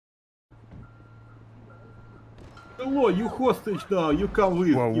Hello, you hostage now. You come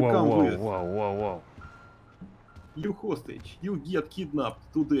with. Whoa, You whoa, come whoa, with. whoa, whoa, whoa. You hostage. You get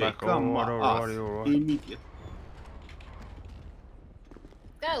kidnapped today. Back, Come alright, us alright. immediately.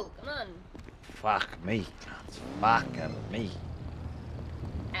 Go, come on. Fuck me. It's fucking me.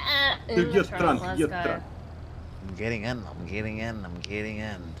 You In get the drunk. trunk, Get let's drunk. go. I'm getting in. I'm getting in. I'm getting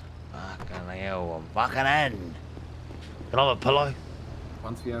in. Fucking hell. I'm fucking in. Can I have a pillow?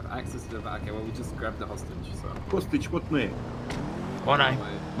 Once we have access to the back, well, we just grab the hostage. So. Hostage, what name? My name?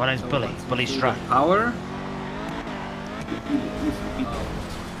 My name's Billy. Billy Strutt. Power? Oh.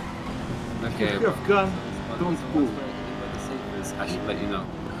 Okay. You have gun, don't pull. I should let you know.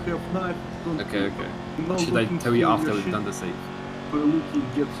 Have knife, don't Okay, pull. okay. No Should I tell you after we've done the save? We're looking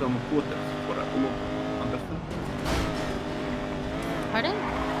get some quarters for a long. Understand? Pardon?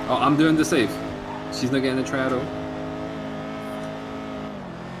 Oh, I'm doing the save. She's not getting a try at all.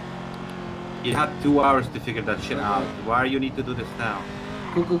 You had 2 hours to figure that shit out. Why you need to do this now?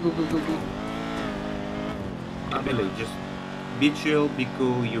 Go. Billy, just be chill, be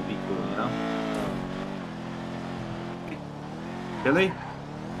cool, you be cool, you know? Billy?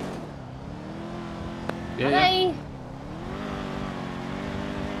 Yeah. Hi.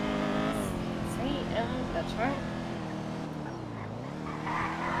 See, that's right.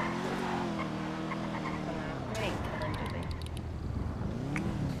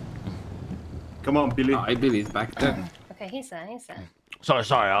 Come on, Billy. Alright, Billy's back there. Okay, he's there. Sorry.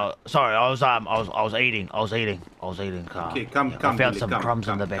 I was eating. Okay, come, I found Billy, some crumbs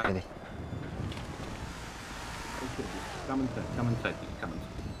in the back of it. Okay, come inside, Billy, come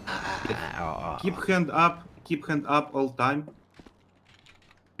inside. Keep hand up all time.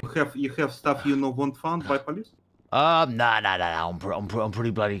 You have stuff you know won't found by police? No. I'm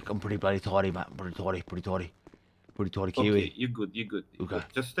pretty bloody tidy, mate. Pretty tidy. Kiwi. Okay, you're good. Okay.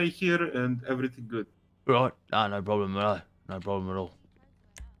 Just stay here and everything good. Right. No problem at all.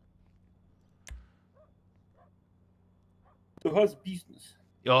 So how's business?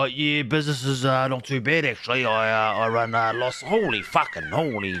 Yeah, business is not too bad actually. I run lost. Holy.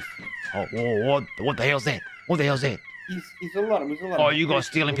 Oh, what the hell's that? It's alarm. Oh, you guys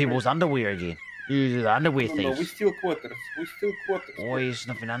stealing people's underwear again? You the underwear No, thieves? we steal quarters. Why are you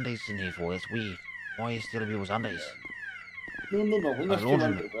sniffing undies in here for? That's weird. Why are you stealing people's undies? No, we're not stealing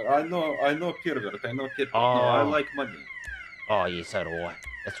underwear. I know pervert. No, I like money. Oh yeah, so do I.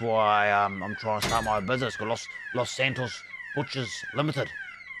 That's why I'm trying to start my business called Los Santos Butchers Limited.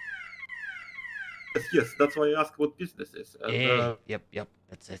 Yes, that's why I asked what business is. And, Yep.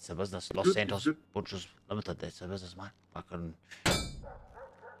 It's a business. Los Santos Butchers Limited. That's a business, mate.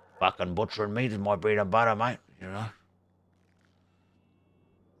 Fucking butchering meat is my bread and butter, mate. You know.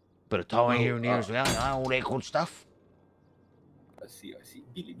 Bit of towing here and there as well. You know, all that good stuff. I see.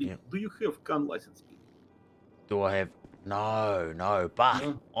 Billy, do you have gun license, Billy? Do I have? No,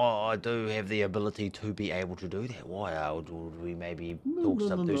 but I do have the ability to be able to do that. Why? Would we maybe do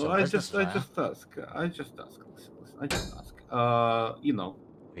some business? I just ask. Listen. You know.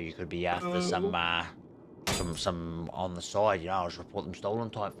 You could be after some on the side, you know, just report them stolen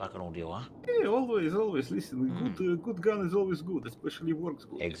type fucking ordeal, huh? Yeah, always. Listen, good gun is always good, especially works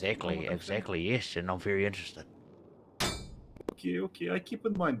good. Exactly. Yes, and I'm very interested. Okay. I keep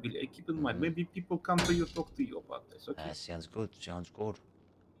in mind, Billy. Maybe people come to you, talk to you about this. Okay. Sounds good.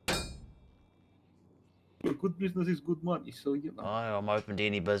 Good business is good money, so you know. I'm open to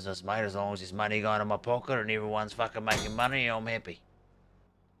any business, mate. As long as there's money going in my pocket and everyone's fucking making money, I'm happy.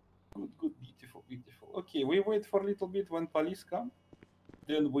 Good, beautiful. Okay, we wait for a little bit when police come.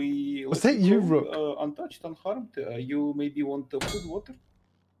 Then we. Was that you, Rook? Untouched, unharmed. You maybe want food, water.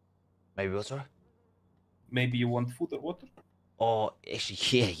 Maybe what, sorry? Maybe you want food or water. Oh,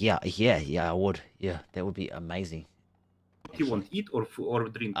 actually, yeah, I would. Yeah, that would be amazing. What do you want, eat or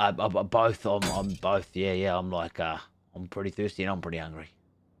drink? Both. I'm both. Yeah. I'm like, I'm pretty thirsty and I'm pretty hungry.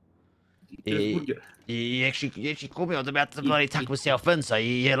 You actually called me. I was about to bloody tuck myself in, so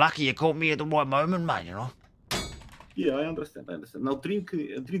you're lucky you caught me at the right moment, mate. You know. Yeah, I understand. Now drink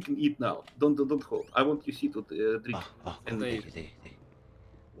and eat now. Don't hold. I want you to drink. There.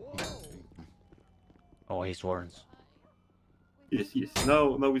 Oh, he's Warren's. Yes.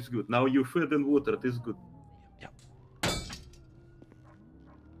 Now it's good. Now you fed and watered. It's good. Yep.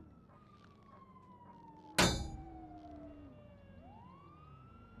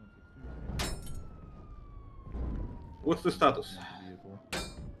 What's the status?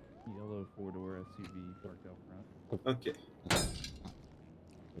 Yellow 4-door SUV parked out front. Okay.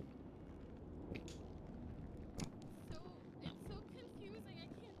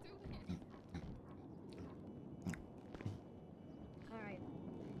 Alright.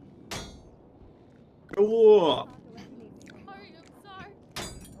 Hello.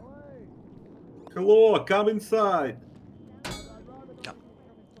 Hello, come inside.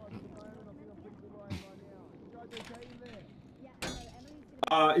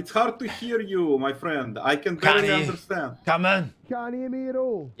 It's hard to hear you, my friend. I can barely hear you. understand. Come in. Can't hear me at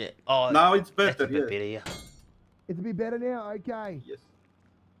all. Yeah. Oh, Now it's that's better, a bit yes. better, yeah. It's a bit better now? Okay. Yes.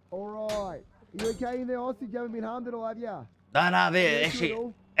 Alright. You okay in there, hostage? You haven't been harmed at all, have you? No, they're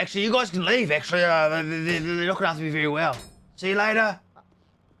actually, you guys can leave. Actually, they're looking after me very well. See you later.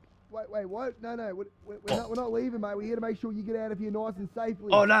 Wait, what? No, we're not leaving, mate. We're here to make sure you get out of here nice and safely.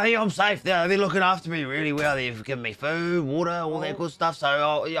 Oh no, yeah, I'm safe. They're looking after me really well. They've given me food, water, all that good stuff.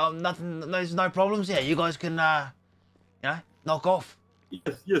 So there's no problems here. You guys can, knock off.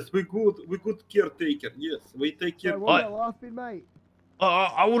 Yes, we good caretaker. Yes, we take care. So what about last bit, mate?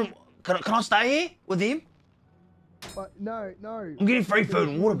 I wouldn't. Can I stay here with him? But no. I'm getting free food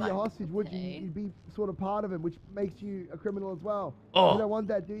and water, You'd be mate. a hostage, would you? You'd be sort of part of him, which makes you a criminal as well. Oh. You don't want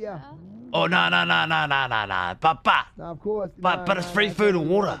that, do you? Oh no. But No, of course. but it's free food and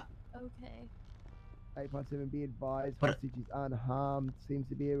water. Okay. 857, be advised, But- hostage is unharmed, seems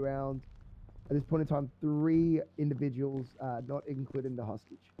to be around. At this point in time, 3 individuals, not including the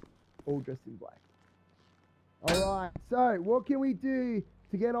hostage, all dressed in black. Alright, so what can we do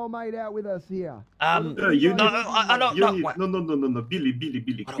to get old mate out with us here? No, Billy,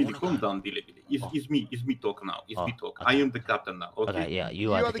 calm down, Billy. It's me talk now. It's me talk. I am the captain now. Okay. Yeah,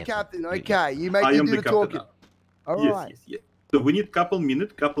 You are the captain, okay. You make I me am do the the captain talking. now. Alright. Yes. So we need couple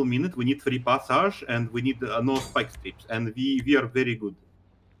minute. We need free passage and we need no spike strips. And we are very good.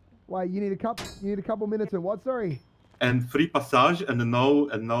 Wait, you need a couple minutes and what, sorry? And free passage and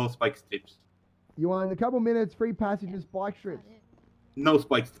no spike strips. You want a couple minutes, free passage and spike strips. No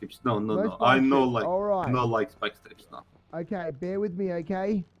spike strips. No. spike I know strips. Alright. no like spike strips now. Okay, bear with me,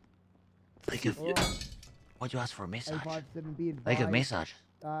 okay? Why'd you ask for a massage? 857, be They give advised. massage.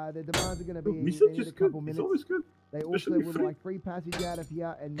 The demands are going to be Massage they need is a good. couple It's minutes. always good. They also especially would free. like free passage out of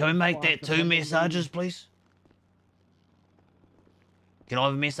here and Can we no make spikes that 2 upon their massages, please? Can I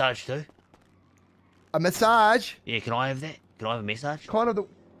have a massage too? A massage? Yeah, can I have that? Can I have a massage? Kind of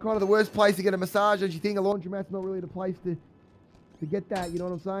the worst place to get a massage, don't you think? A laundromat's not really the place to get that, you know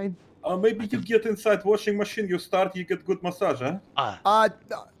what I'm saying? Maybe you get inside washing machine. You start. You get good massage, huh?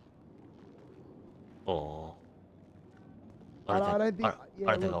 Oh. I don't think. I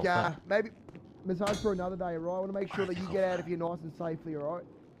don't think look, I'll maybe massage for another day, right? I want to make sure that you get out of here nice and safely, alright?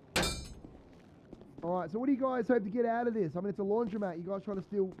 Alright, so what do you guys hope to get out of this? I mean, it's a laundromat. You guys trying to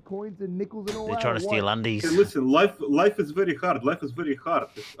steal coins and nickels and all They're that? trying to or steal what? undies. Hey, listen, life is very hard. Life is very hard.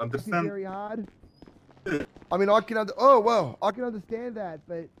 This is Understand? very hard. I mean, I can understand that,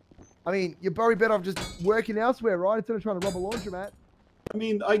 but I mean, you're probably better off just working elsewhere, right? Instead of trying to rob a laundromat. I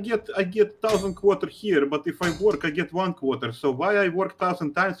mean, I get 1,000 quarter here, but if I work, I get 1 quarter. So why I work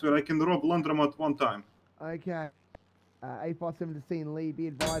 1,000 times when I can rob laundromat 1 time? Okay. 857 to scene Lee. Be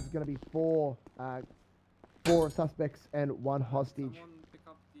advised, it's going to be 4 suspects and 1 hostage. Someone pick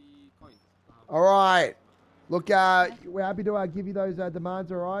up the coins. All right. Look, we're happy to give you those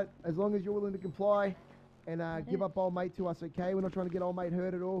demands, all right? As long as you're willing to comply and give up old mate to us, okay? We're not trying to get old mate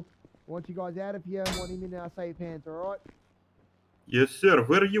hurt at all. We want you guys out of here and want him in our safe hands, all right? Yes, sir.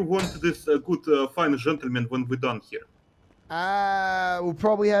 Where you want this good, fine gentleman when we're done here? We'll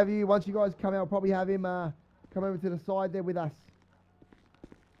probably have you, once you guys come out, we'll probably have him come over to the side there with us.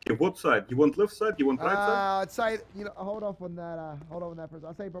 Okay, what side? You want left side? You want right side? I'd say, hold off on that for us.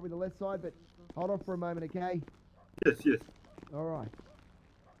 I'd say probably the left side, but hold off for a moment, okay? Yes. All right.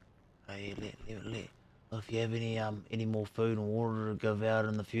 Hey, if you have any more food and water to give out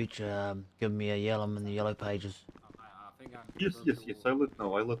in the future, give me a yell. I'm in the yellow pages. I think Yes. I let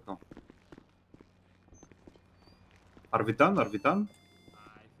know. Are we done? I think so. I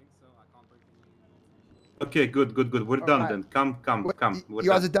can't break any. Okay, good. We're done Alright. then. Come. We're You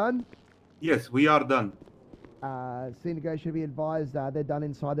guys done. are done? Yes, we are done. Scene negotiator be advised, they're done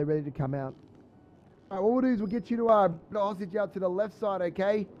inside, they're ready to come out. Alright, what we'll do is we'll get you to the hostage out to the left side,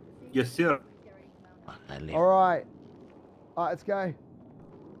 okay? Yes, sir. Alright. Alright, let's go.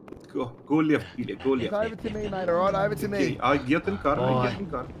 Go left, Billy. Go It's left. over to me, mate, alright? Over to Okay, me. I get in car.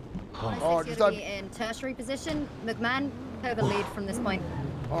 Oh, just Security in tertiary position. McMahon, take the lead from this point.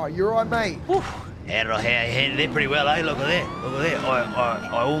 Oh, you're right, mate. Handled it pretty well, eh? Look at that.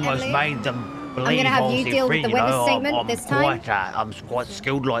 I almost Emily, made them believe gonna have I was you their deal with friend, the you witness know. statement this time. I'm quite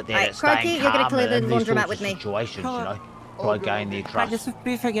skilled like that Alright, at staying Croaky, you're gonna calm clear the in these laundromat sorts with of me. situations, you know. Oh, Try good, gain their okay. Hi, trust. just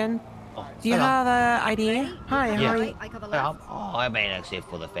brief again. Oh, Do you have ID? Hi, Yeah. how are you? I cover yeah, left. I mean, except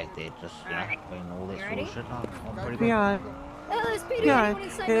for the fact that just, you know, Alright. all that You sort ready? of shit, I'm pretty good. Yeah, LSPD, yeah. anyone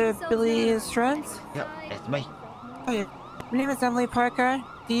inside make themselves Billy known? Strands? Yep, that's me. Oh, yeah. My name is Emily Parker.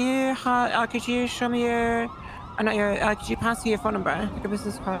 Do you have? Could you show me your? Not your. Could you pass me your phone number? Like a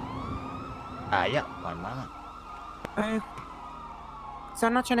business card. Yeah. 1 moment. So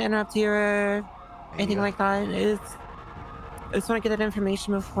I'm not trying to interrupt you or anything like that. I just want to get that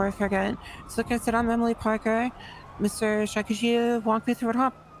information before I forget. So like I said, I'm Emily Parker. Mr. Shaw, could you walk me through what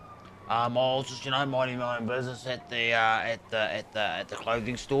happened? I was just, minding my own business at the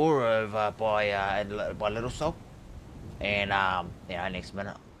clothing store over by Little Soul, and next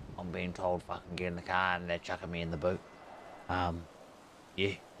minute I'm being told fucking get in the car and they're chucking me in the boot.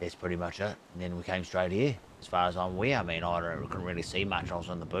 Yeah, that's pretty much it. And then we came straight here. As far as I'm aware, I mean, couldn't really see much. I was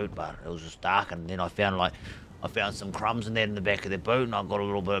in the boot, but it was just dark. And then I found some crumbs in there in the back of the boot, and I got a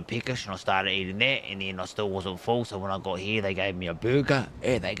little bit of peckish, and I started eating that. And then I still wasn't full, so when I got here, they gave me a burger,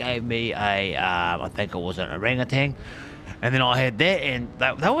 and they gave me I think it was an orangutan. And then I had that, and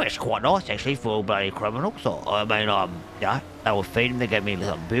they were actually quite nice, actually, for bloody criminals. So, I mean, they were feeding. They gave me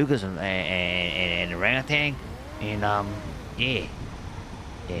some burgers and orangutan, and yeah,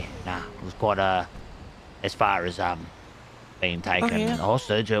 it was quite as far as being taken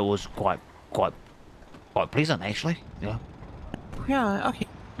hostage, it was quite pleasant, actually. Yeah. Okay.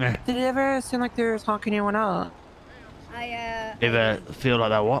 Yeah. Did it ever seem like they were talking to anyone else? Ever feel like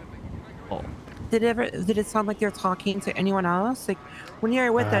that? What? Oh. Did it sound like they were talking to anyone else? Like when you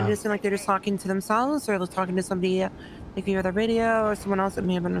were with them, did it seem like they were just talking to themselves, or was talking to somebody like via the radio or someone else that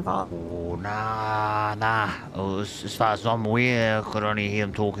may have been involved? Oh, nah. It was, as far as I'm aware, I could only hear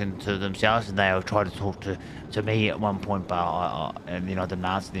them talking to themselves, and they tried to talk to me at one point, but I didn't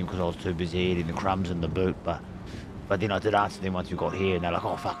answer them because I was too busy eating the crumbs in the boot. But then I did answer them once we got here, and they're like,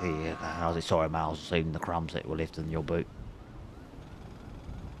 "Oh fuck yeah," and I was like, "Sorry, mate, I was just eating the crumbs that were left in your boot."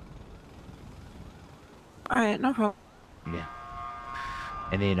 All right, no problem. Yeah.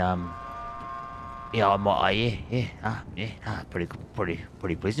 And then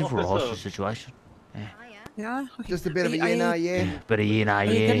pretty pleasant for a hostage situation. Yeah. Okay. Just a bit of a yeah. Bit of yeah. Are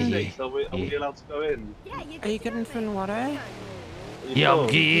we allowed to go in? Are you getting food and water? Yeah,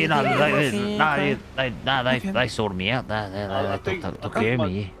 they sorted me out. They took care of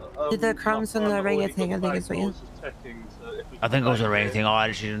me. Yeah. Did the crumbs and the orangutan, I think it's what you... I think it was a orangutan. I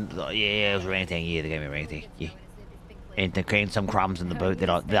actually didn't. Yeah, it was a orangutan. Yeah, they gave me a orangutan. Yeah. And some crumbs in the boot that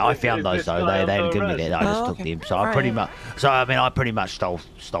I found those though. They didn't give me that. I just took them. So I pretty much. So I mean, I pretty much stole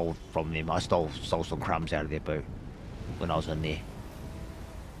from them. I stole some crumbs out of their boot when I was in there.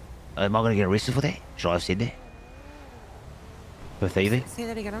 Am I gonna get arrested for that? Should I have said that? For thieving? Say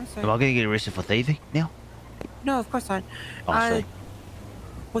that again. I'm sorry. Am I gonna get arrested for thieving now? No, of course not. Oh, see.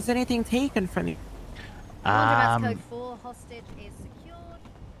 Was anything taken from you? Code 4 hostage is secured.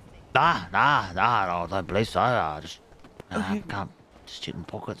 Nah, I don't believe so. I just can't just check my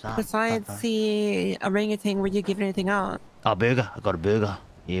pockets. Besides the orangutan, were you given anything else? Oh, burger. I got a burger.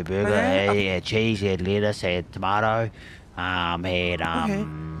 Yeah, burger. Had cheese, had lettuce, had tomato. It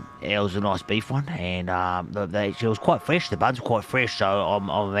was a nice beef one, and it was quite fresh. The buns were quite fresh, so I'm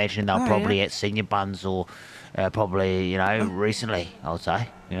imagining they're probably at senior buns or probably recently. I would say,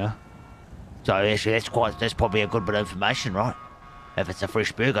 So actually, that's probably a good bit of information, right? If it's a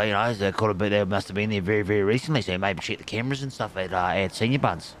fresh burger, they must have been there very, very recently. So maybe check the cameras and stuff at senior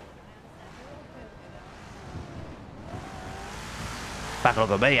buns. Fuck, look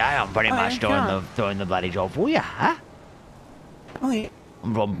at me, eh? I'm pretty much doing the bloody job for you, huh? Oh yeah.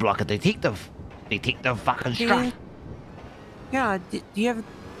 I'm like a detective fucking strut. Yeah. Do you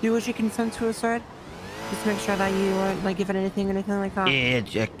do what you consent to a search? Just to make sure that you weren't like given anything or anything like that.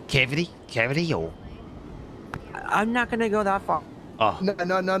 Yeah, cavity or. I'm not gonna go that far. Oh. No,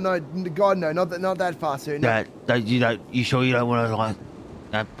 God, no, not that far, sir. No. You sure you don't want to like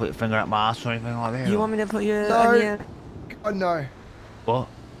put your finger up my ass or anything like that? You want me to put your? No. God, no. What?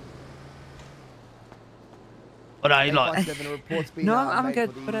 Oh, no, like... No, I'm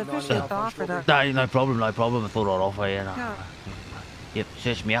good, but I appreciate the offer there. No, no problem. I thought I'd offer you. Yeah. Yep,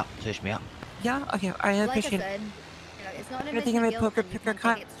 search me up. Yeah, okay, I appreciate it. Anything in my poker picker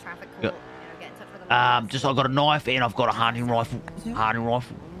cut? I've got a knife and I've got a hunting rifle.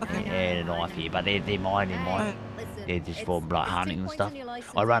 Okay. And a knife here, but they're mine. They're just for like hunting and stuff.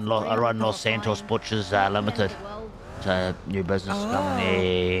 I run Los Santos Butchers Limited. It's a new business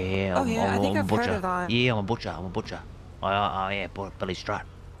coming. Yeah. I'm a butcher. Heard of that. Yeah, I'm a butcher. Yeah, Billy Strut.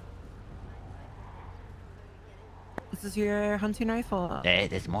 This is your hunting rifle? Yeah,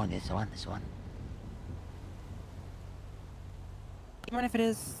 that's mine. That's the one. Even if it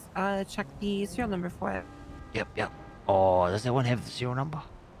is, check the serial number for it. Yep. Oh, does that one have the serial number?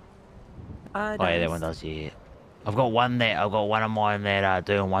 Yeah, that one does. Yeah. I've got one of mine that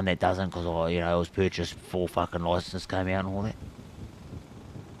do and one that doesn't because it was purchased before fucking license came out and all that.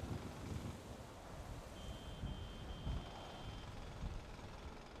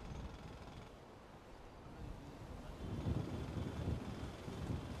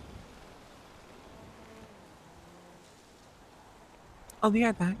 I'll be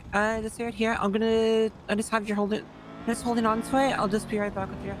right back. Just right here. I just have your holding on to it. I'll just be right back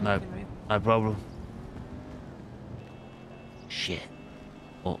with your No problem. Shit.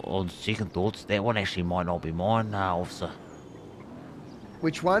 On second thoughts, that one actually might not be mine, officer.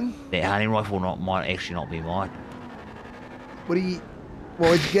 Which one? That hunting rifle might actually not be mine.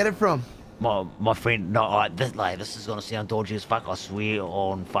 Where'd you get it from? My friend, no, this is gonna sound dodgy as fuck. I swear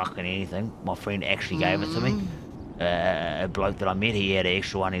on fucking anything. My friend actually gave it to me. A bloke that I met, he had an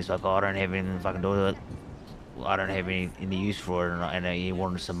extra one. He's like, oh, I don't have anything to fucking do with it. I don't have any use for it, and he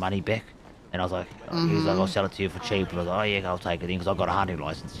wanted some money back. And I was like, he was like, I'll sell it to you for cheap. And I was like, oh yeah, I'll take it in because I've got a hunting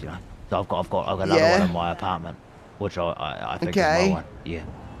license, you know. So I've got another one in my apartment, which I think is my one. Yeah.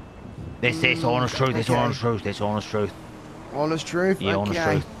 That's honest truth. That's honest truth. That's honest truth. Honest truth. Yeah, okay. honest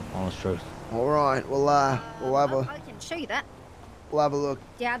truth. Honest truth. All right. We'll have a. I can show you that. We'll have a look.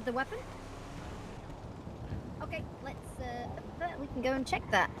 Do you have the weapon? Okay, let's. We can go and check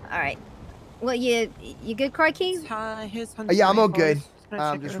that. All right. Well, you good, Crikey? Yeah, I'm all good.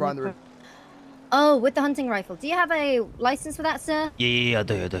 I'm just running the. Oh, with the hunting rifle. Do you have a license for that, sir? Yeah, I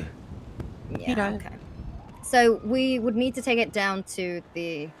do. Yeah. Okay. So we would need to take it down to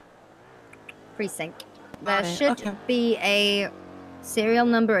the precinct. There should be a serial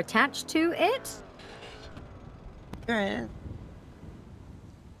number attached to it. Right.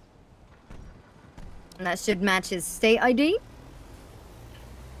 And that should match his state ID.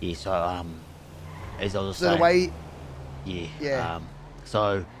 Yeah, so, as I was So saying... the way... Yeah.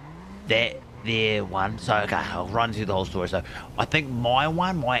 So, that there one... So, okay, I'll run through the whole story. So, I think my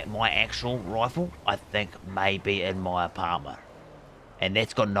one, my actual rifle, I think may be in my apartment. And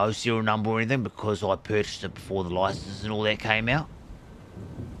that's got no serial number or anything because I purchased it before the license and all that came out.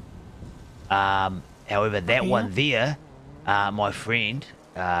 However, that one there, my friend,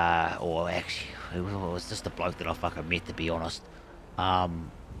 or actually, it was just a bloke that I fucking met, to be honest. And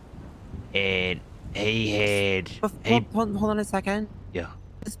he had... Hold on a second. Yeah.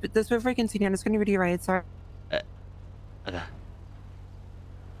 This before we continue, I'm just going to read you right, sorry. Okay.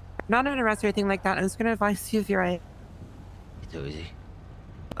 Not an arrest or anything like that. I'm just going to advise you if you're right. It's too easy.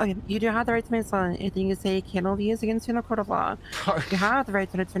 Okay, you do have the right to remain silent. Anything you say cannot be used against you in a court of law. You have the right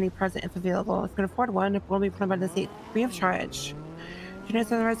to an attorney present if available. If you can afford one, it will be put by the state free of charge. Do you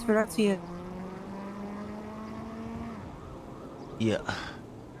understand the rights for up to you? Yeah.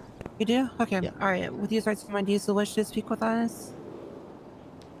 You do? Okay. Yeah. Alright, with these rights in mind, do you still wish to speak with us?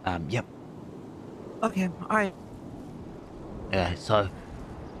 Yep. Okay, alright. Yeah, so...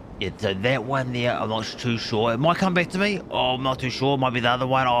 Yeah, so that one there, I'm not too sure. It might come back to me. Oh, I'm not too sure. It might be the other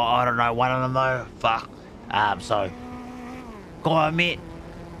one. Oh, I don't know. One of them, though. Fuck. So... Guy I met...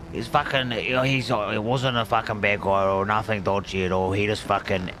 He's fucking... You know, he wasn't a fucking bad guy or nothing dodgy at all. He just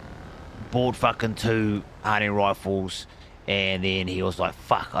fucking... Bought fucking 2 hunting rifles. And then he was like,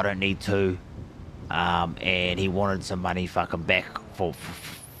 fuck, I don't need 2. And he wanted some money fucking back for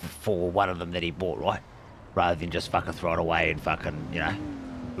one of them that he bought, right? Rather than just fucking throw it away and fucking, you know...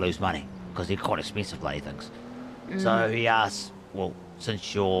 lose money because they're quite expensive bloody things. So he asked, well,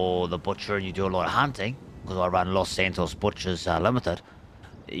 since you're the butcher and you do a lot of hunting, because I run Los Santos Butchers Limited,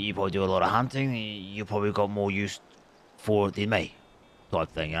 you probably do a lot of hunting, you probably got more use for it than me, type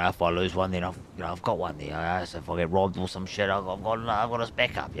thing. You know, if I lose one, then I've got one there. You know? So if I get robbed or some shit, I've got a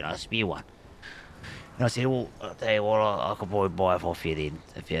backup, you know, a spare one. And I said, well, I'll tell you what, I could probably buy it off you then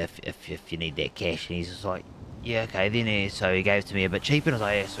if you need that cash. And he's just like, yeah, okay, then so he gave it to me a bit cheaper, and I was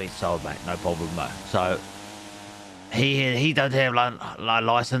like, yeah, sweet, sold, mate, no problem, mate. So, he doesn't have a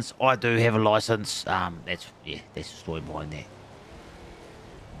license, I do have a license, that's the story behind that.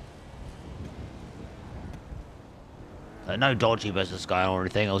 So, no dodgy business going on or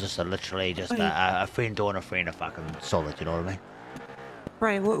anything, it was just literally just a friend doing a friend a fucking solid, you know what I mean?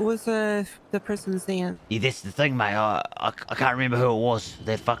 Right, what was the person's name? Yeah, that's the thing, mate. I can't remember who it was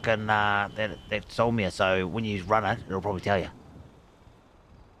that fucking that sold me it. So when you run it, it'll probably tell you,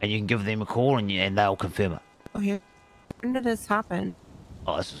 and you can give them a call and they'll confirm it. Okay, when did this happen?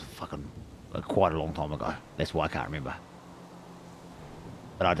 Oh, this was fucking quite a long time ago. That's why I can't remember.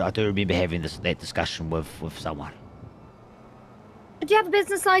 But I do remember having that discussion with someone. Do you have a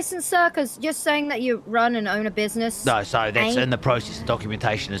business license, sir? Because just saying that you run and own a business... No, so that's in the process. The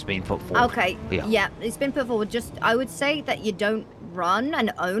documentation has been put forward. Okay, yeah, it's been put forward. Just, I would say that you don't run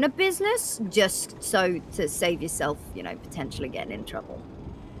and own a business just so to save yourself, you know, potentially getting in trouble.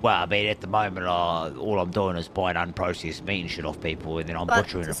 Well, I mean, at the moment, all I'm doing is buying unprocessed meat and shit off people, and then I'm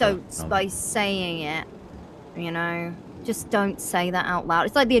butchering it. So, by saying it, you know, just don't say that out loud.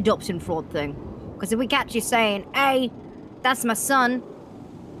 It's like the adoption fraud thing. Because if we catch you saying, hey... that's my son.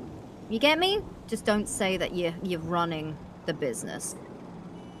 You get me? Just don't say that you're running the business.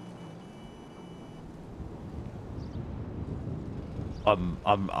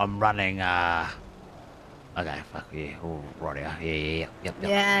 I'm running. Okay, fuck yeah, all right, yep.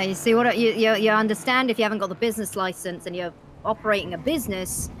 Yeah, you see what you understand? If you haven't got the business license and you're operating a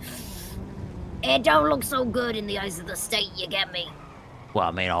business, it don't look so good in the eyes of the state. You get me? Well,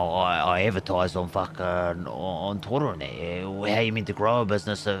 I mean, I advertised on fucking on Twitter and that. How you mean to grow a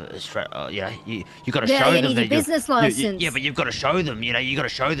business? You know, you got to show them that business license. Yeah, but you've got to show them. You know, you got to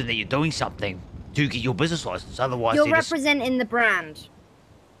show them that you're doing something to get your business license. Otherwise, you're representing the brand.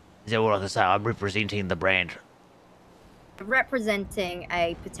 Is that what I can say? I'm representing the brand. Representing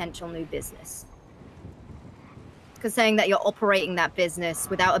a potential new business. Because saying that you're operating that business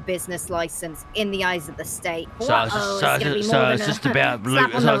without a business license in the eyes of the state. So it's just about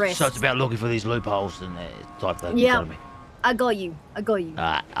so it's about looking for these loopholes and type thing. Yeah, I got you.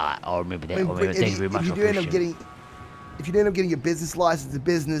 I'll remember that. I mean, Thank you very much. If you end up getting your business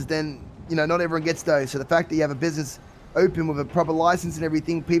license, then you know not everyone gets those. So the fact that you have a business open with a proper license and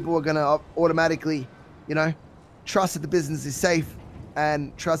everything, people are gonna automatically, you know, trust that the business is safe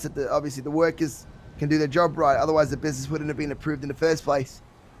and trust that obviously the workers can do their job right. Otherwise, the business wouldn't have been approved in the first place.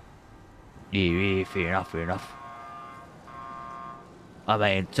 Yeah, fair enough. I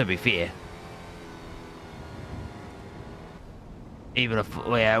mean, to be fair, even if,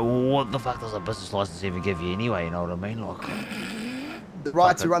 what the fuck does a business license even give you anyway? You know what I mean? Like the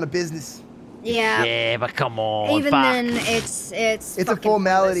right to run a business. Yeah. Yeah, but come on. Even then, it's a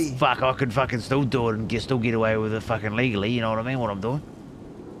formality. Pointless. Fuck, I could fucking still do it and still get away with it fucking legally. You know what I mean? What I'm doing?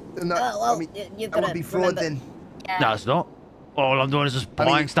 No, well, I mean, you've that got would be fraud then. Yeah. No, it's not. All I'm doing is just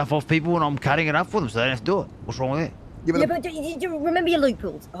buying stuff off people and I'm cutting it up for them so they don't have to do it. What's wrong with that? Yeah, but you remember your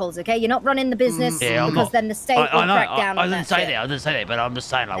loopholes, okay? You're not running the business because then the state will crack down on that. I didn't say that, but I'm just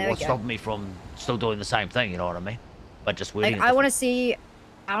saying, like, what's stopping me from still doing the same thing, you know what I mean? But just wording I want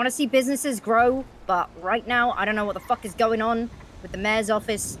to see businesses grow, but right now, I don't know what the fuck is going on with the mayor's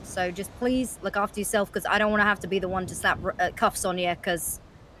office, so just please look after yourself, because I don't want to have to be the one to slap cuffs on you, because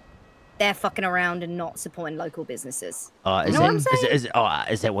they're fucking around and not supporting local businesses. Is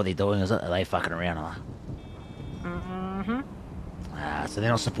that what they're doing, is it? Are they fucking around, huh? So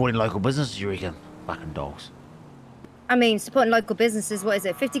they're not supporting local businesses, you reckon? Fucking dogs. I mean, supporting local businesses, what is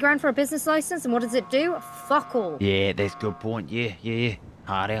it, 50 grand for a business license? And what does it do? Fuck all. Yeah, that's a good point. Yeah.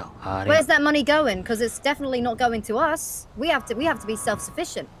 Hard out. Where's that money going? Because it's definitely not going to us. We have to be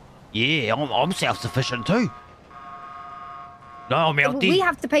self-sufficient. Yeah, I'm self-sufficient too. No, I mean, we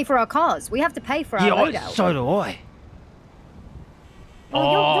have to pay for our cars. We have to pay for our loadout. So do I.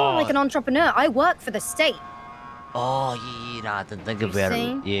 Well, you're like an entrepreneur. I work for the state. Oh, yeah, no, I didn't think about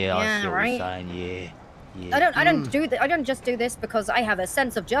it. Yeah, I see what you're saying, yeah. I don't just do this because I have a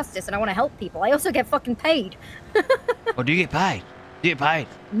sense of justice and I want to help people. I also get fucking paid. Oh, do you get paid?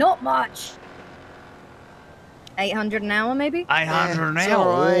 Not much. 800 an hour, maybe? 800 an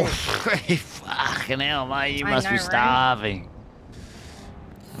hour? Right. Fucking hell, mate, you must be starving.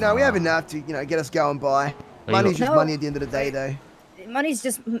 No, we have enough to, get us going by. Money's just money at the end of the day, though. Money's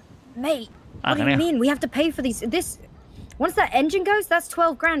just, mate. What do you mean? We have to pay for these. Once that engine goes, that's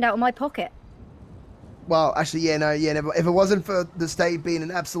 12 grand out of my pocket. Well, actually, never. If it wasn't for the state being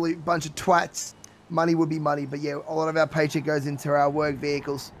an absolute bunch of twats, money would be money. But yeah, a lot of our paycheck goes into our work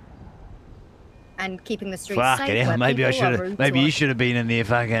vehicles. And keeping the streets safe. Fucking hell, maybe you should have been in there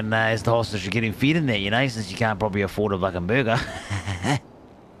fucking as the hostage are getting fed in there, since you can't probably afford a fucking burger.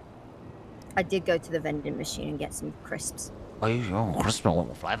 I did go to the vending machine and get some crisps. Oh, crisps,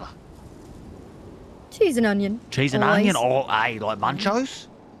 what flavour? Cheese and onion. Cheese and onion? Oh, like Munchos?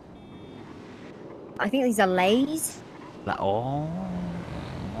 I think these are Lays. Nice.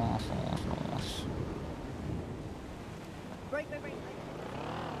 Break.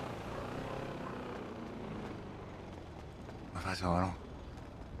 What's going on?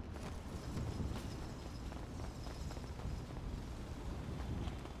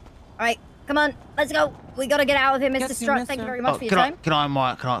 Alright, come on, let's go. We gotta get out of here, Mr. Strut. Thank you very much for your time.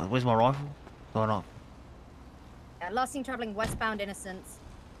 Where's my rifle? Why not? Last seen traveling westbound Innocence.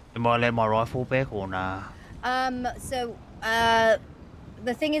 Am I allowed my rifle back or nah? The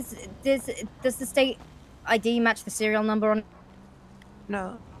thing is, does the state ID match the serial number on?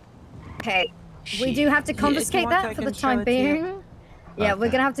 No. Okay. We do have to confiscate that for the time being. Yeah,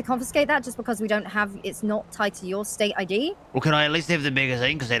 we're gonna have to confiscate that just because it's not tied to your state ID. Well, can I at least have the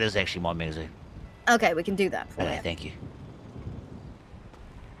magazine? Because that is actually my magazine. Okay, we can do that for you. Thank you.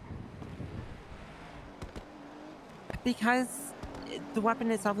 Because the weapon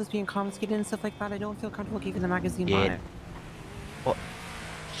itself is being confiscated and stuff like that, I don't feel comfortable keeping the magazine on it. What?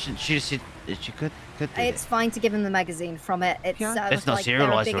 She just said She could do It's fine to give him the magazine from it. It's It's not like,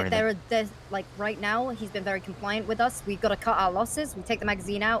 serialized or anything. they're like right now he's been very compliant with us. We've got to cut our losses. We take the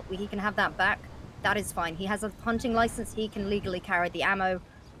magazine out. He can have that back. That is fine. He has a hunting license. He can legally carry the ammo.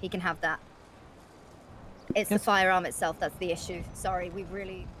 He can have that. It's the firearm itself that's the issue. Sorry, we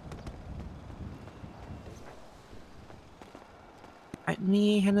really.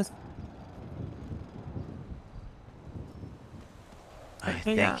 Me and this.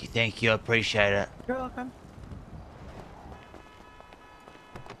 Thank you, I appreciate it. You're welcome.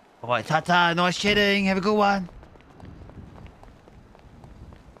 Alright, ta-ta, nice chatting, have a good one.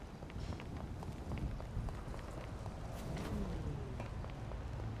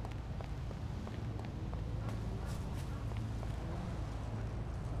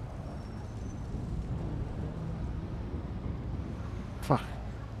 Fuck.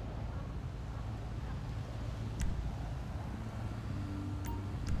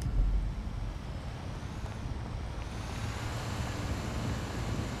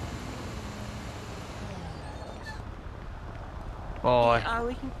 Boy.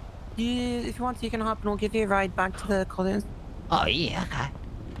 We can. If you want to, you can hop and we'll give you a ride back to the Collins. Oh yeah, okay.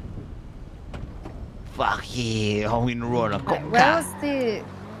 Fuck yeah, I'm gonna run a cop Where car. was the?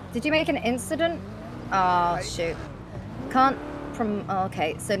 Did you make an incident? Oh shoot. Can't from. Oh,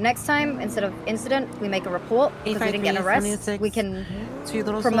 okay, so next time instead of incident, we make a report because we didn't get an arrest. We can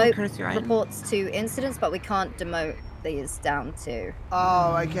promote reports to incidents, but we can't demote these down to.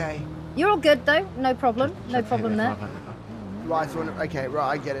 Oh, okay. You're all good though. No problem. No problem there. Right. So okay. Right.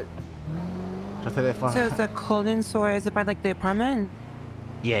 I get it. So is the Collins or is it by like the apartment?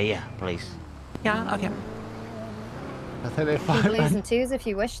 Yeah, please. Yeah. Okay. Blues and twos if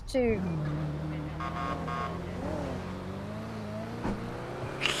you wish to.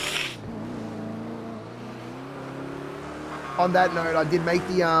 On that note, I did make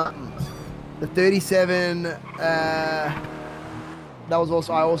the 37. That was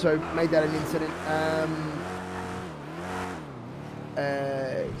also I also made that an incident.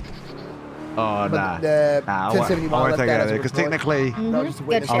 Oh, nah. I won't take it out there because technically I'm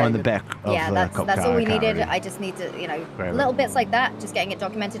in the back of the cop that's car. all we needed. I just need to, little bits like that, just getting it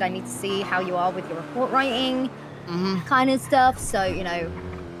documented. I need to see how you are with your report writing, kind of stuff. So,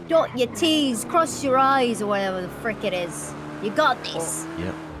 dot your T's, cross your I's, or whatever the frick it is. You got this.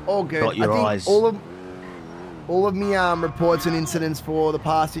 Yep. All good. Dot your I's. All of me reports and incidents for the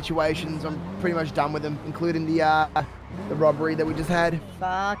past situations, I'm pretty much done with them, including the robbery that we just had.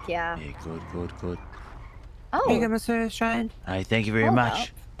 Fuck yeah. Yeah, good. Oh. Here you go, Mr. Strand. Hey, thank you very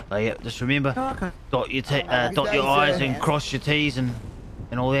much. Yeah, just remember, dot your I's and cross your T's and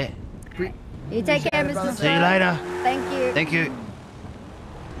all that. You take care, Mr. See you later. Thank you. Thank you.